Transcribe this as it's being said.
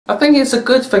I think it's a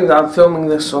good thing that I'm filming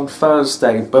this on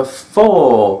Thursday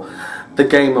before the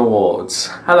Game Awards.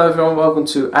 Hello everyone, welcome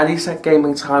to ADISHATTV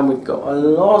Gaming Time. We've got a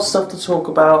lot of stuff to talk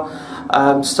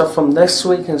about, stuff from this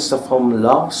week and stuff from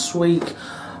last week.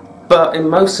 But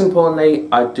most importantly,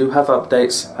 I do have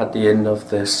updates at the end of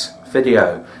this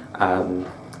video.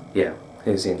 Yeah,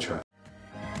 here's the intro.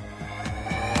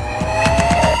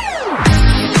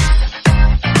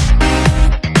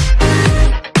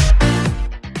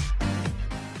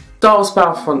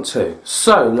 Battlefront 2.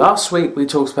 So last week we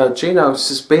talked about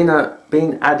Jany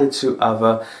being added to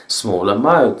other smaller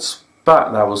modes,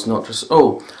 but that was not just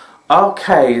all.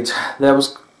 Arcade, there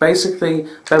was basically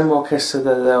Ben Walker said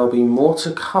that there will be more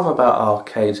to come about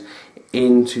Arcade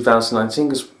in 2019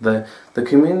 because the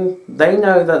community, they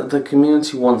know that the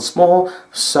community wants more,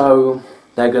 so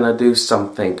they're gonna do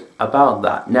something about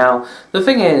that. Now the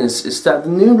thing is that the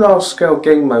new large scale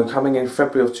game mode coming in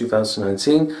February of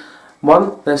 2019.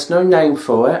 One, there's no name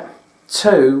for it.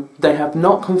 Two, they have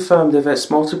not confirmed if it's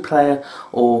multiplayer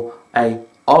or a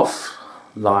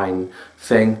offline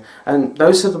thing. And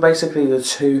those are basically the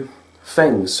two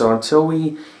things. So until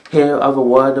we hear other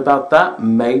word about that,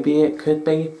 maybe it could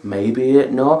be, maybe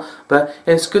it not. But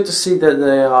it's good to see that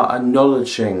they are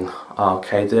acknowledging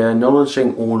Arcade. They're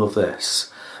acknowledging all of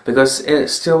this. Because it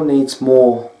still needs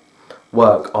more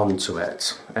work onto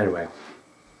it. Anyway.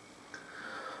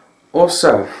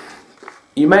 Also,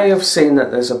 you may have seen that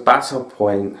there's a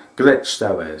Battlepoint glitch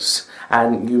there is,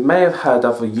 and you may have heard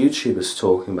other YouTubers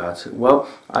talking about it. Well,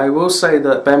 I will say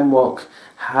that Ben Walk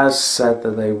has said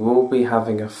that they will be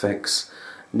having a fix.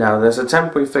 Now, there's a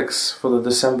temporary fix for the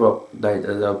December update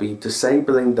that they'll be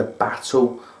disabling the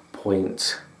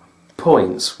Battlepoint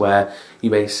points, where you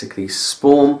basically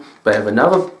spawn, but if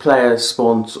another player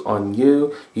spawns on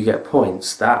you, you get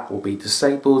points. That will be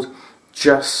disabled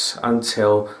just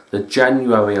until the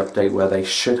January update where they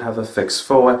should have a fix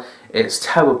for it. It's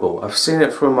terrible. I've seen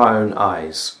it through my own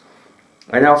eyes.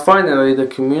 And now finally the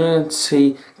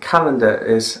community calendar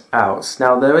is out.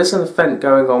 Now there is an event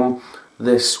going on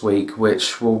this week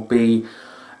which will be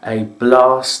a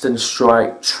blast and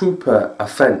strike trooper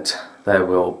event. There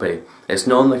will be. It's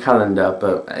not on the calendar,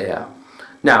 but yeah.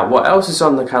 Now what else is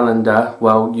on the calendar?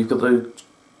 Well, you've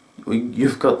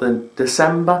got the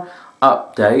December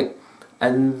update.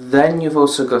 And then you've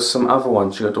also got some other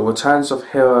ones. You've got the Returns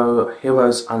of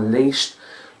Heroes Unleashed.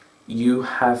 You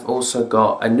have also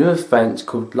got a new event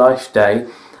called Life Day.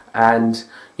 And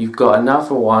you've got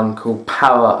another one called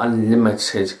Power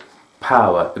Unlimited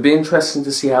Power. It'd be interesting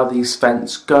to see how these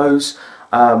events goes.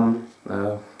 Yeah,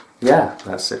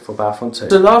 that's it for Battlefront 2.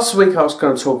 So last week I was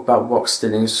going to talk about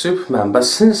Rockstedy and Superman. But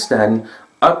since then,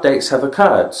 updates have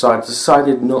occurred. So I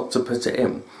decided not to put it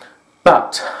in.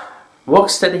 But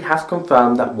Rockstedy have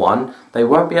confirmed that one, they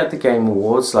won't be at the Game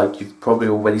Awards like you've probably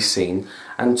already seen,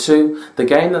 and two, the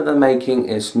game that they're making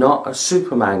is not a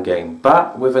Superman game,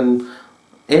 but in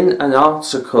an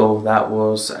article that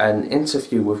was an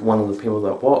interview with one of the people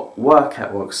that work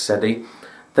at Rockstedy,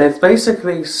 they've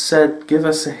basically said, give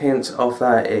us a hint of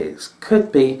that it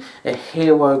could be a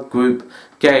hero group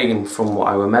game from what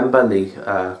I remember. Lee,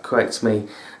 correct me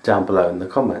down below in the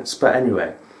comments, but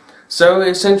anyway. So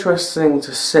it's interesting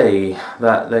to see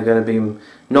that they're going to be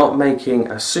not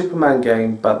making a Superman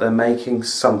game, but they're making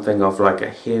something of like a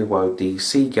hero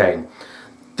DC game.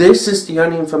 This is the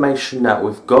only information that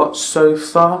we've got so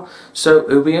far, so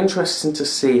it'll be interesting to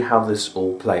see how this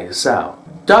all plays out.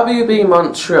 WB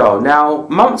Montreal. Now,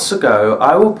 months ago,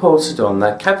 I reported on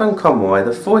that Kevin Conroy,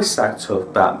 the voice actor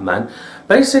of Batman,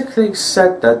 basically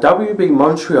said that WB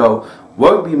Montreal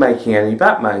won't be making any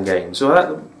Batman games.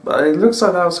 So it looks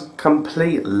like that was a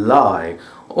complete lie.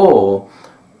 Or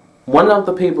one of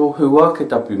the people who work at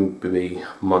WB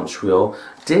Montreal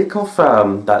did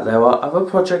confirm that there are other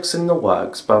projects in the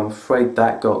works, but I'm afraid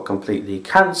that got completely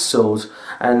cancelled.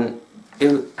 And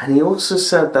he also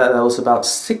said that there was about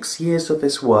 6 years of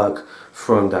his work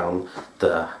thrown down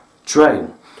the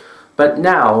drain. But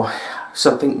now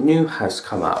something new has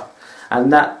come up,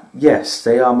 and that, yes,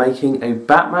 they are making a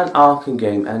Batman Arkham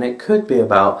game, and it could be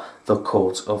about the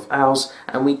Court of Owls,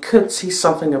 and we could see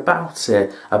something about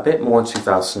it a bit more in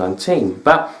 2019.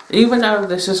 But even though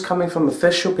this is coming from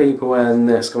official people and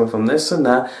it's coming from this and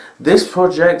that, this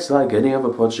project, like any other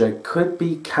project, could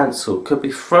be cancelled, could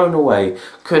be thrown away,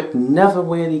 could never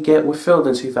really get fulfilled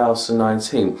in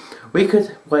 2019. We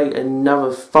could wait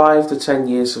another 5 to 10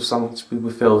 years for something to be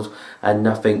fulfilled and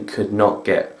nothing could not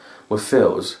get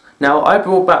fulfilled. Now, I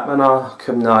brought Batman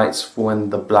Arkham Knights when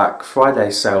the Black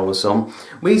Friday sale was on.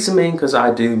 Reason being because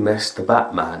I do miss the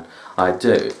Batman. I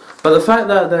do. But the fact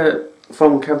that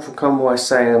from Kevin Conroy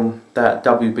saying that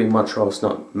WB Montreal is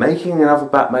not making another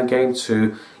Batman game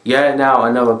to, yeah, now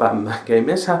another Batman game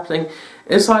is happening.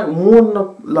 It's like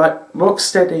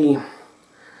Rockstedy,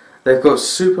 they've got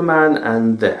Superman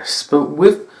and this, but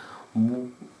with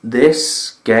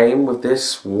this game, with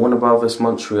this Warner Brothers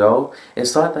Montreal,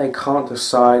 it's like they can't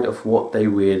decide of what they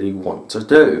really want to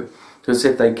do. Because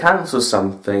if they cancel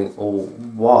something, or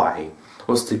why?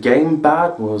 Was the game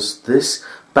bad? Was this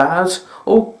bad?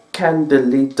 Or can the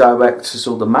lead directors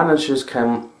or the managers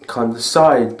can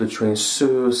decide between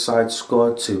Suicide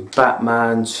Squad to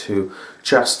Batman to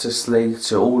Justice League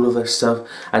to all of this stuff,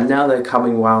 and now they're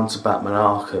coming round to Batman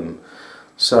Arkham.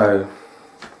 So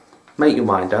make your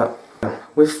mind up.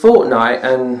 With Fortnite,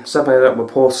 and something I don't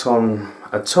report on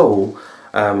at all,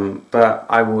 but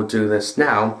I will do this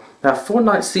now. Now,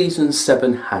 Fortnite Season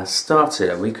 7 has started,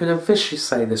 and we could officially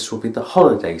say this will be the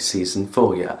holiday season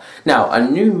for you. Now, a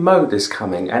new mode is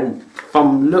coming, and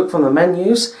from the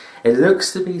menus, it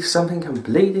looks to be something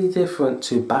completely different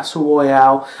to Battle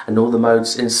Royale and all the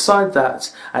modes inside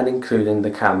that, and including the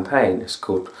campaign. It's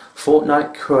called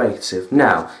Fortnite Creative.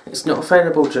 Now, it's not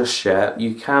available just yet.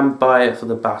 You can buy it for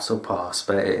the Battle Pass,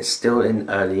 but it is still in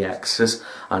early access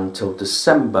until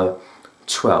December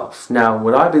 12th. Now,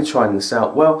 would I be trying this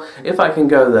out? Well, if I can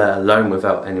go there alone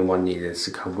without anyone needed to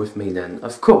come with me, then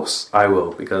of course I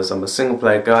will, because I'm a single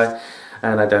player guy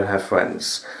and I don't have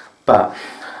friends. But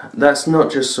that's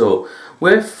not just all.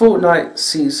 With Fortnite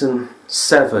Season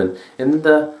 7, in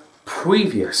the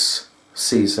previous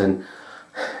season,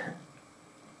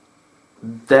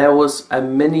 there was a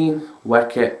mini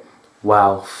Wreck-It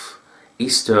Ralph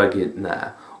Easter egg in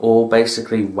there. Or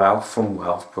basically Ralph from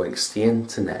Ralph Breaks the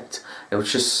Internet. It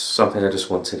was just something I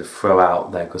just wanted to throw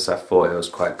out there because I thought it was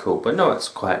quite cool. But no, it's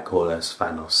quite cool as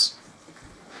Thanos.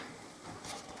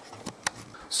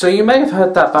 So you may have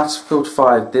heard that Battlefield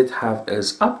 5 did have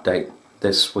its update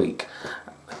this week.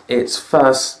 Its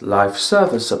first live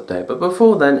service update. But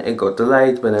before then it got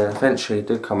delayed, but it eventually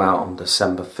did come out on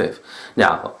December 5th.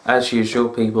 Now, as usual,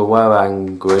 people were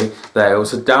angry that it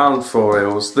was a downfall,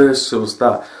 it was this, it was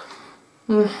that.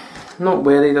 Not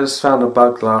really, they just found a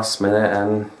bug last minute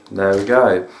and there we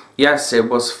go. Yes, it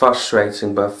was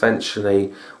frustrating, but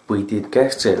eventually we did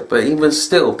get it. But even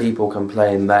still, people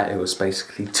complained that it was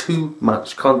basically too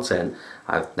much content.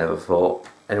 I've never thought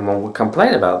anyone would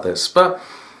complain about this, but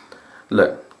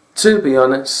look, to be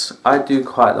honest, I do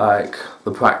quite like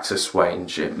the practice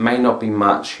range. It may not be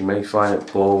much, you may find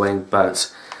it boring,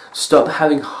 but stop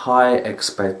having high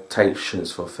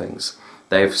expectations for things.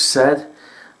 They've said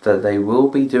that they will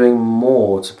be doing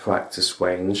more to practice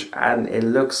range, and it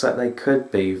looks like they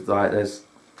could be. Like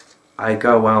I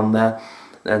go around there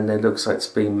and it looks like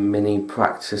to be mini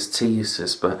practice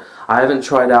teasers, but I haven't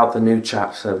tried out the new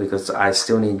chapter because I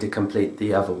still need to complete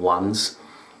the other ones.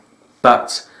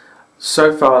 But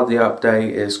so far the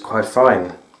update is quite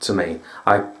fine to me.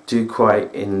 I do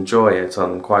quite enjoy it.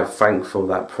 I'm quite thankful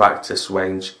that practice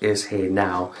range is here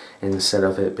now instead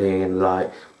of it being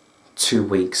like 2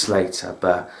 weeks later.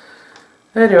 But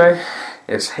anyway,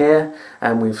 it's here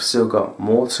and we've still got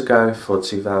more to go for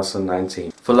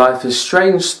 2019. For Life is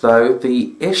Strange though,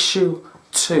 the issue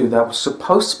 2 that was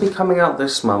supposed to be coming out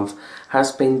this month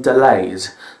has been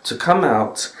delayed to come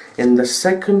out in the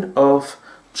 2nd of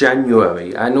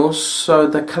January, and also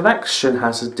the collection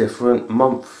has a different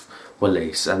month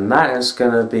release, and that is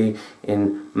going to be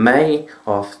in May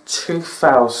of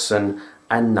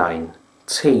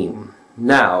 2019.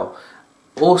 Now,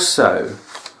 also,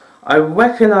 I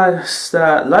recognise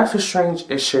that Life is Strange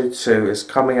issue 2 is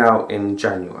coming out in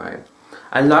January,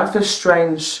 and Life is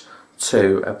Strange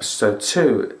 2 episode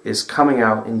 2 is coming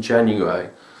out in January.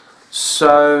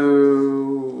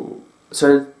 So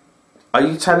are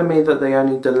you telling me that they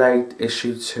only delayed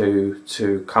issue 2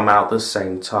 to come out the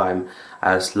same time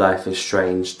as Life is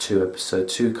Strange 2 episode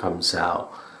 2 comes out?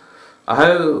 I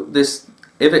hope this,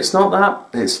 if it's not that,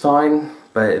 it's fine,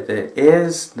 but if it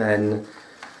is, then,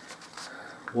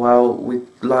 well,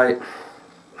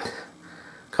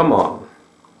 come on.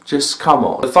 Just come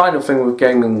on. The final thing with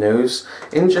gaming news,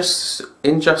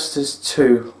 Injustice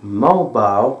 2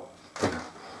 Mobile,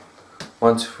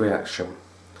 1, 2, 3 action.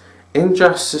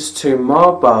 Injustice 2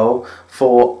 Mobile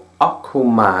for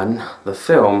Aquaman, the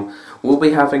film, will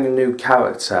be having a new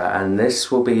character, and this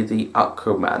will be the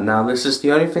Aquaman. Now, this is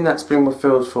the only thing that's been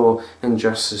revealed for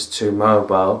Injustice 2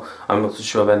 Mobile. I'm not too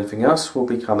sure if anything else will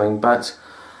be coming, but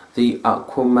the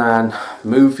Aquaman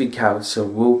movie character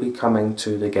will be coming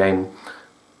to the game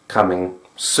coming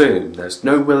soon. There's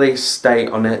no release date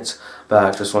on it, but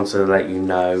I just wanted to let you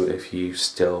know if you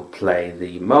still play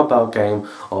the mobile game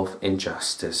of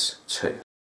Injustice 2.